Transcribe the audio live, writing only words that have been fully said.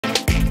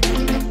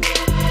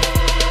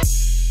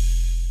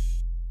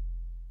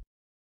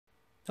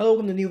Hello,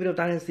 welcome to a new video of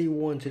Dynasty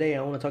 1. Today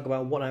I want to talk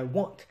about what I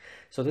want.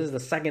 So this is the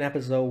second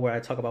episode where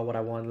I talk about what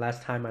I want.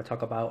 Last time I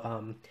talked about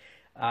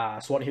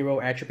SWAT hero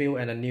attribute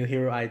and a new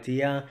hero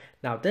idea.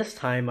 Now this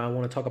time I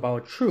want to talk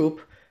about troop,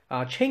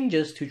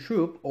 changes to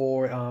troop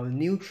or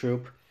new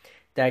troop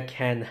that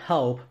can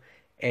help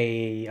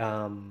a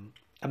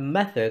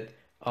method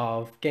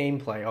of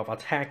gameplay, of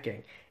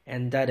attacking,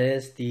 and that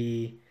is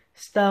the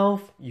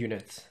stealth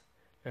units.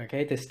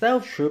 Okay, the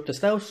stealth troop, the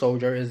stealth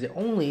soldier is the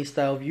only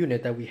stealth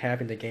unit that we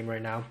have in the game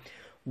right now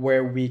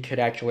where we could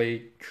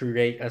actually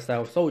create a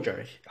stealth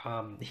soldier.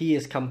 He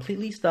is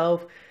completely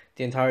stealth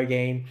the entire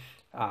game.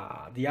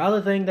 The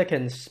other thing that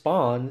can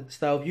spawn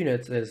stealth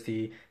units is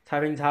the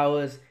typing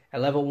towers.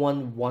 At level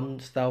 1, one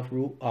stealth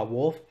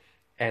wolf,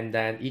 and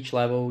then each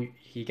level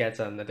he gets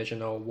an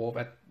additional wolf.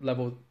 At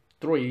level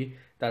 3,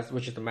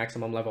 which is the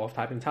maximum level of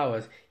typing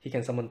towers, he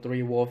can summon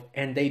 3 wolf,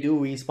 and they do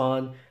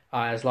respawn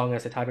as long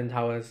as the typing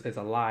towers is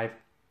alive.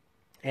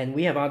 And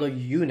we have other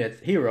units,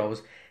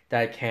 heroes,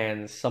 that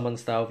can summon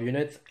stealth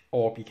units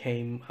or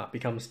become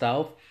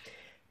stealth.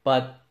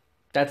 But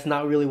that's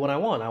not really what I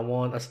want. I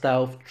want a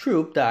stealth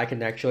troop that I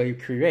can actually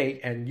create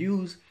and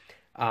use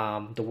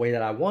the way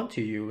that I want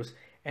to use,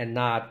 and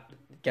not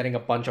getting a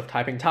bunch of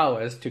typing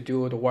towers to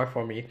do the work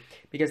for me,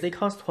 because they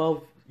cost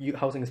 12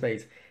 housing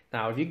space.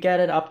 Now, if you get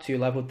it up to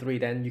level 3,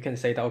 then you can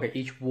say that, okay,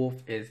 each wolf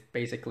is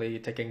basically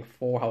taking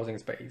 4 housing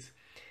space,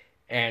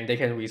 and they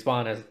can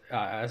respawn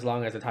as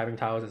long as the typing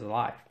towers is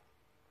alive.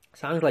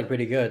 Sounds like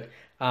pretty good.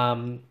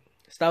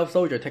 Stealth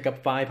soldier take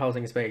up 5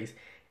 housing space,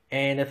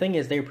 and the thing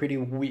is, they're pretty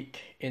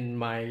weak in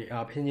my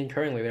opinion.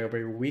 Currently, they're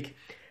very weak.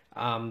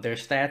 Their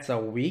stats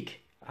are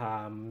weak.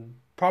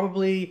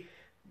 Probably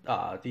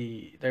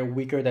they're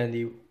weaker than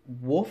the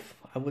wolf,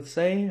 I would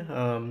say.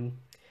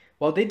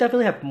 Well, they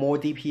definitely have more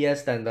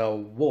DPS than the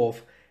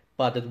wolf,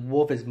 but the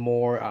wolf is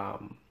more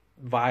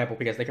viable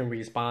because they can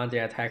respawn, they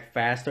attack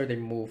faster, they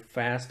move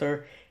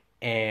faster,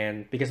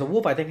 and because the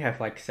wolf I think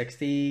have like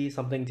 60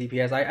 something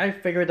DPS. I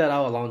figured that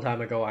out a long time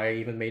ago. I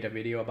even made a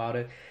video about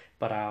it,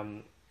 but I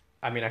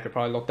mean, I could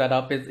probably look that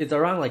up. It's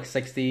around like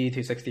 60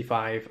 to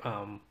 65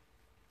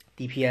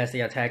 DPS.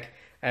 They attack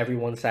every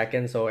 1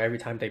 second, so every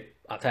time they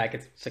attack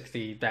it's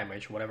 60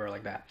 damage, whatever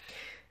like that.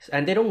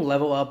 And they don't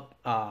level up.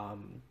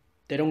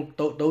 They don't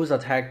those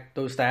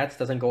stats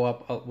doesn't go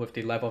up with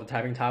the level of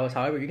typing towers.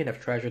 However, you can have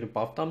treasure to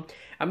buff them.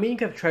 I mean, you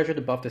can have treasure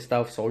to buff the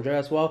stealth soldier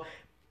as well,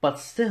 but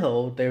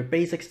still their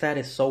basic stat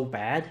is so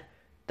bad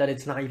that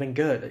it's not even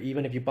good,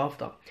 even if you buff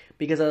them.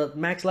 Because at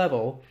max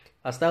level,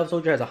 a stealth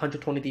soldier has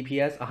 120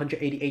 DPS,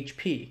 180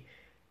 HP.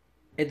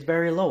 It's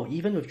very low.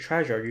 Even with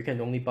treasure, you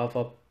can only buff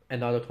up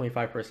another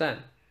 25%.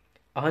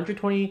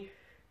 120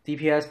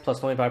 DPS plus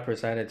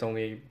 25%, it's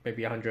only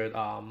maybe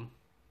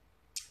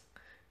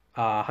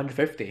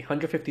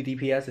 150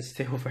 DPS is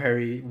still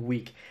very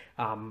weak.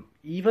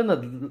 Even a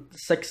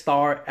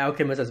 6-star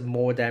alchemist has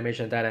more damage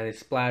than that, and its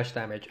splash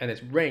damage and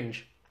its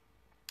range.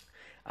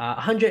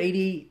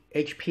 180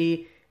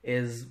 HP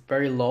is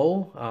very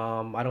low.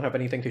 I don't have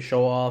anything to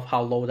show off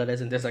how low that is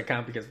in this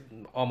account because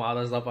all my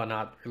other stuff are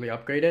not really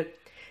upgraded.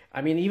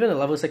 I mean, even a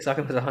level 6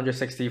 alchemist is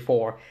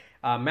 164.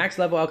 Max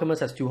level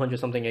alchemist has 200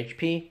 something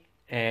HP,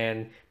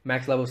 and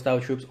max level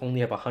stealth troops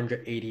only have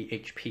 180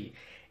 HP.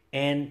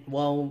 And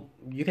well,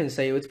 you can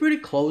say it's pretty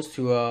close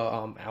to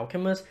a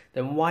alchemist.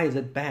 Then why is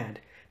it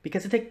bad?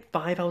 Because they take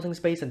 5 housing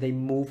space and they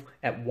move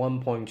at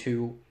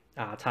 1.2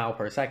 tile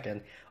per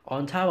second.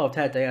 On top of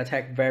that, they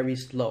attack very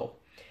slow.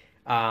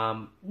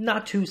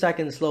 Not 2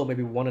 seconds slow,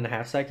 maybe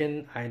 1.5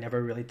 seconds. I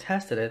never really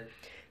tested it,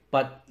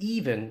 but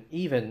even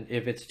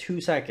if it's 2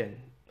 seconds,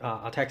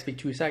 attack speed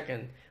 2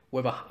 seconds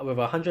with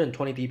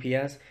 120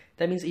 DPS,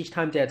 that means each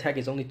time they attack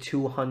is only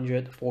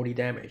 240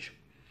 damage.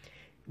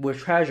 With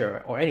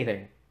treasure or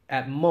anything,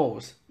 at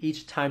most,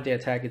 each time they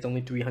attack, it's only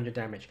 300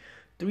 damage.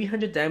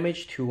 300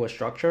 damage to a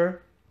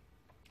structure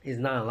is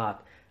not a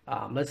lot.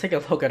 Let's take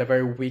a look at a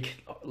very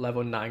weak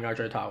level 9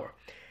 archer tower.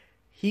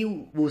 He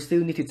will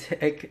still need to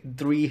take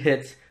 3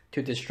 hits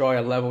to destroy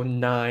a level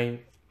 9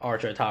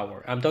 archer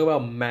tower. I'm talking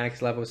about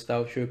max level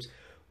stealth troops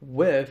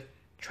with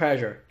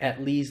treasure.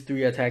 At least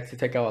 3 attacks to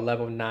take out a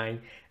level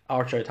 9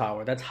 archer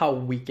tower. That's how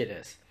weak it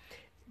is.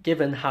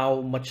 Given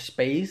how much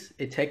space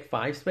it takes,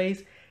 5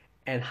 space,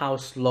 and how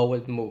slow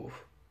it moves,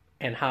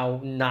 and how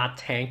not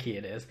tanky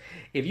it is.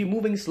 If you're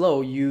moving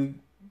slow, you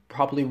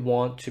probably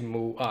want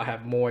to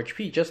have more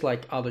HP, just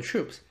like other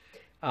troops.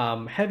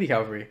 Heavy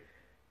cavalry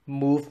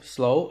move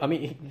slow. I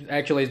mean,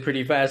 actually it's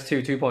pretty fast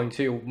too,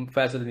 2.2,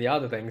 faster than the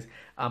other things,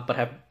 but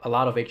have a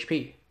lot of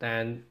HP.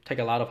 Then take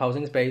a lot of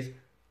housing space,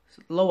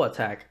 low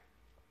attack.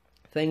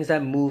 Things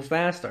that move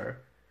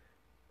faster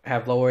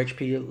have lower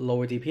HP,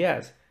 lower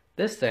DPS.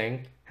 This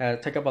thing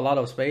take up a lot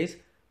of space,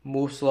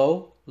 move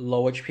slow,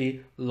 low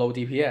HP, low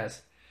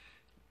DPS.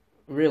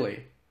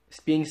 Really,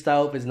 being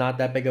stealth is not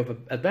that big of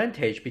an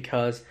advantage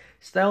because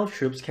stealth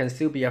troops can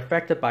still be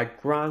affected by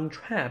ground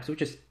traps,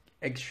 which is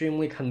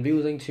extremely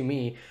confusing to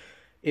me.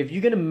 If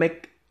you're gonna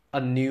make a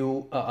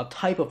new a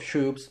type of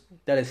troops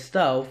that is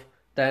stealth,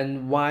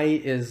 then why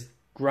is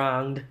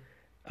ground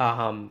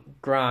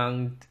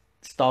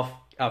stuff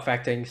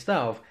affecting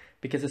stealth,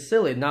 because it's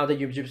silly now that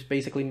you're just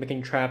basically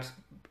making traps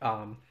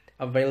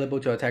available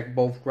to attack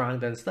both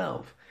ground and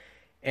stealth.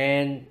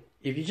 And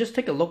if you just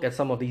take a look at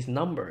some of these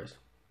numbers,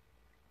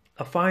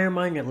 a fire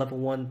mine at level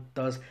 1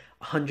 does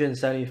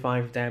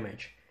 175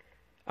 damage.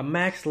 A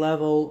max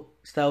level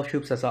stealth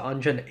troops has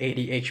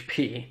 180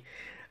 HP.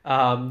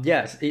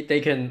 Yes,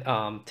 they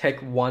can take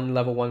one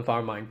level 1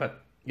 fire mine,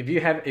 but if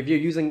you're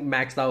using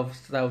max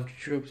stealth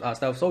troops,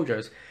 stealth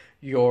soldiers,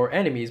 your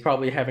enemy is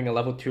probably having a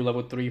level 2,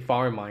 level 3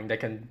 fire mine that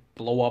can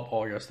blow up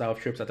all your stealth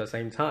troops at the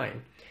same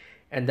time.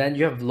 And then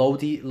you have low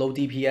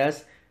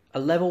DPS. A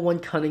level 1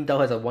 cunning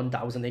dao has a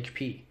 1000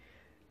 HP.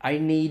 I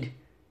need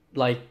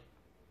like,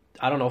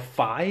 I don't know,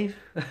 five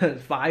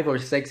or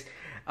six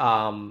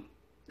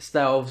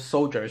stealth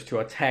soldiers to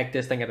attack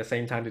this thing at the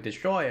same time to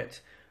destroy it,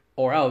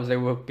 or else they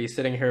will be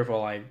sitting here for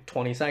like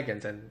 20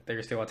 seconds and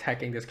they're still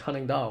attacking this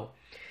cunning dao.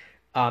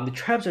 The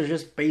traps are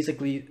just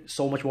basically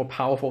so much more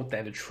powerful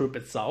than the troop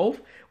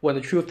itself. When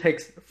the troop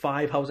takes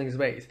 5 housing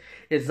space,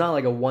 it's not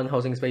like a 1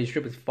 housing space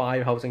troop, it's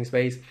 5 housing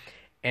space,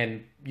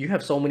 and you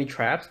have so many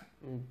traps,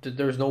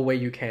 there's no way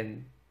you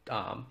can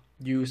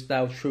use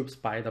stealth troops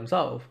by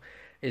themselves.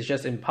 It's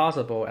just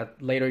impossible.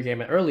 At later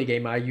game and early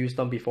game, I used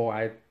them before,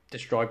 I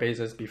destroy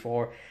bases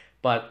before,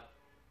 but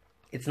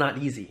it's not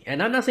easy.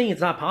 And I'm not saying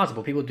it's not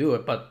possible, people do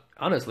it, but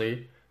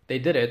honestly, they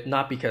did it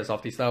not because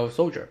of the stealth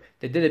soldier.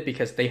 They did it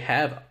because they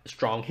have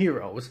strong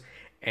heroes,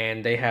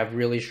 and they have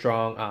really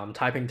strong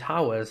typing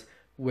towers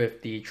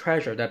with the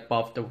treasure that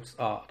buff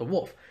the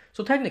wolf.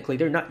 So technically,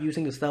 they're not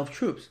using the stealth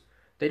troops.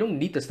 They don't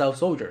need the stealth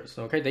soldiers,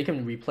 okay? They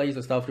can replace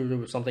the stealth troops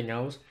with something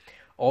else.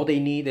 All they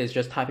need is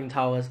just typing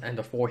towers and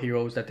the 4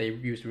 heroes that they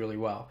use really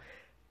well.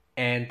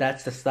 And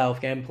that's the stealth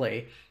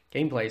gameplay.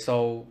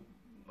 So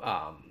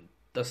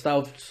the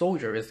stealth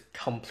soldier is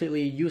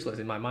completely useless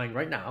in my mind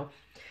right now.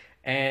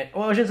 And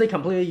well, I shouldn't say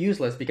completely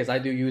useless, because I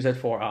do use it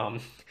for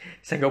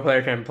single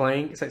player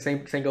campaign.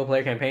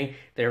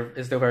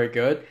 It's still very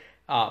good.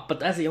 But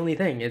that's the only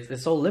thing.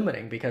 It's so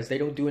limiting because they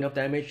don't do enough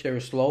damage. They're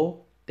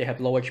slow. They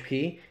have low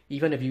HP.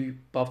 Even if you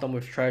buff them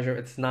with treasure,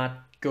 it's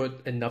not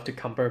good enough to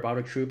combat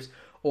other troops,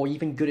 or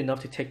even good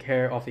enough to take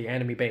care of the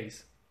enemy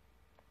base.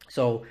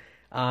 So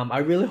I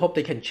really hope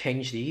they can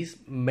change these,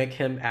 make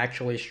him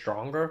actually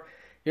stronger.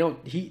 You know,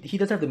 he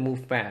doesn't have to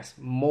move fast.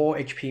 More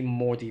HP,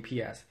 more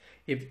DPS.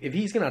 If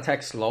he's gonna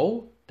attack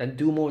slow, then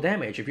do more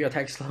damage. If you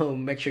attack slow,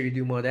 make sure you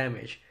do more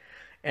damage.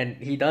 And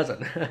he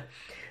doesn't.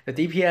 The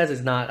DPS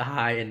is not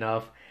high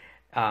enough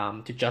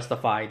to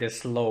justify this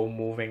slow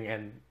moving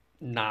and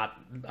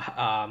not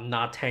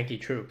tanky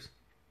troops.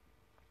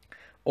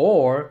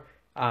 Or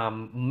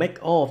make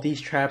all of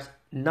these traps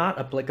not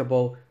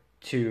applicable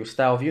to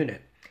stealth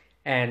unit,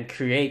 and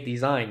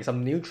design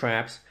some new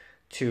traps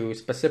to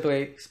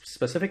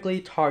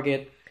specifically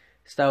target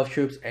stealth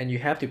troops, and you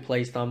have to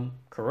place them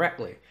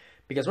correctly.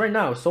 Because right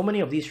now, so many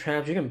of these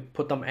traps, you can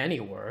put them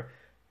anywhere.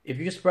 If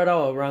you spread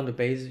out around the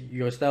base,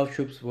 your stealth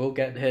troops will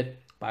get hit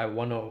by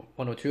one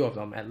or two of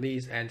them at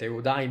least, and they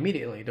will die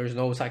immediately. There's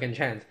no second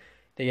chance.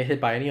 They get hit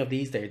by any of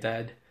these, they're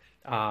dead.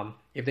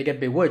 If they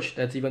get bewitched,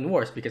 that's even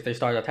worse, because they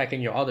start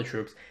attacking your other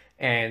troops,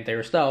 and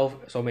they're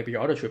stealth, so maybe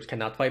your other troops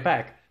cannot fight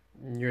back.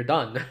 You're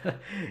done.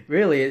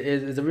 Really,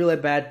 it's a really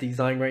bad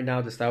design right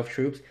now, the stealth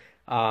troops.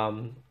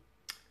 Well,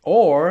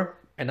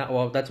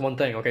 that's one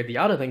thing. Okay, the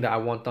other thing that I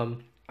want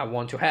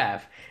to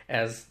have,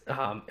 as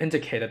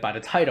indicated by the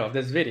title of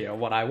this video,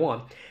 what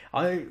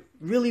I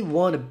really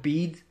want a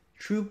bead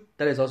troop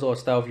that is also a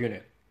stealth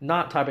unit,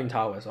 not typing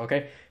towers.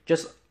 Okay,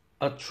 just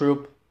a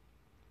troop,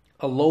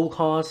 a low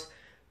cost,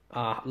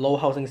 low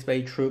housing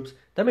space troops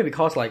that maybe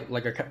cost like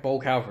a bow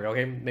cavalry.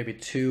 Okay, maybe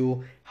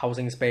 2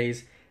 housing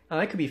space.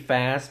 It could be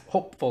fast.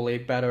 Hopefully,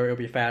 better. It'll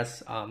be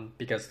fast.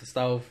 Because the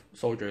stealth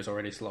soldier is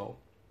already slow.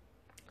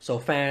 So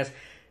fast.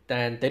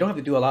 Then they don't have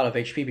to do a lot of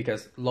HP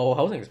because low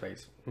housing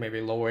space, maybe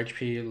lower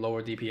HP,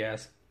 lower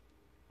DPS,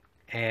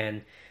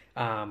 and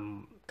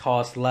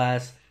cost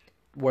less,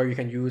 where you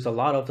can use a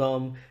lot of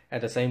them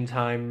at the same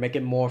time, make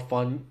it more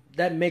fun.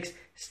 That makes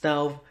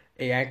stealth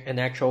an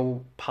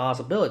actual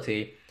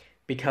possibility,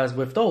 because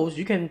with those,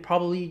 you can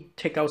probably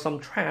take out some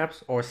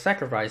traps or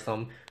sacrifice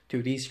them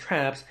to these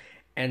traps,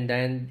 and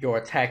then your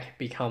attack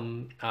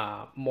become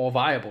more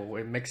viable.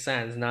 It makes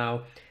sense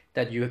now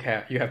that you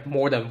have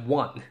more than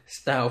 1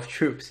 stealth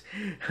troops.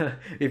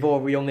 Before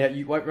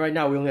right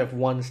now we only have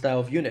 1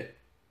 stealth unit,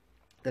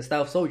 the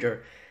stealth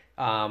soldier,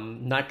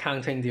 not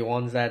counting the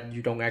ones that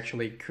you don't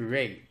actually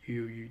create.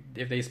 You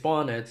if they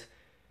spawn it,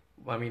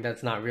 I mean,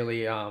 that's not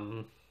really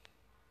a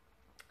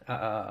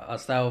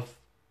stealth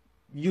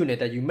unit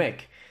that you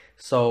make.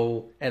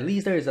 So at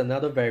least there is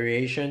another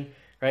variation,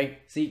 right?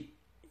 See,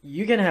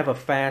 you can have a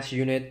fast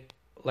unit,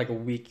 like a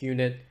weak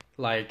unit,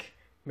 like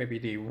maybe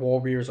the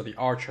warriors or the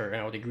archer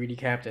or the greedy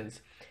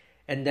captains,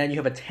 and then you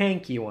have a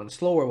tanky one,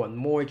 slower one,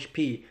 more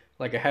HP,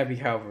 like a heavy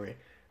cavalry,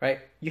 right?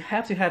 You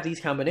have to have these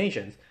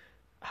combinations.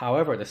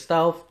 However, the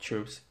stealth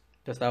troops,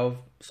 the stealth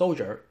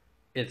soldier,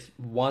 it's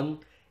one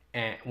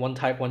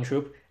type, 1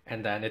 troop,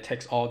 and then it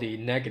takes all the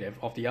negative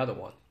of the other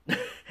one.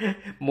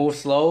 Move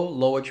slow,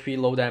 low HP,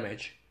 low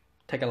damage.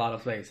 Take a lot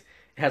of space.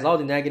 It has all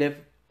the negative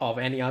of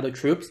any other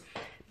troops,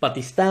 but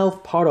the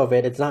stealth part of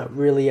it is not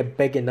really a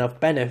big enough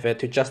benefit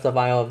to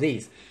justify all of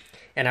these.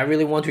 And I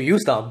really want to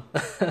use them,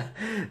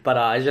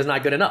 but it's just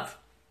not good enough.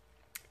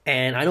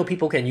 And I know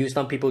people can use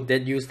them. People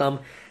did use them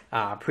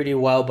pretty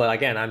well. But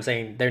again, I'm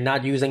saying they're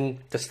not using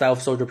the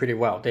stealth soldier pretty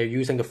well. They're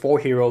using the 4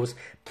 heroes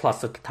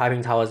plus the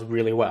typing towers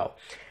really well.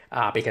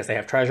 Because they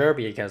have treasure,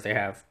 because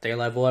they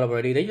level up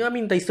already.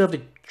 They still have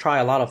to try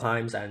a lot of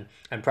times and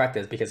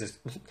practice because its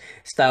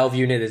stealth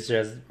unit is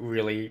just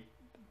really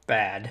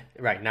bad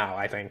right now,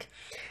 I think.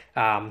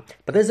 But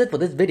that's it for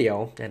this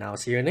video, and I'll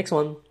see you in the next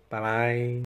one. Bye bye.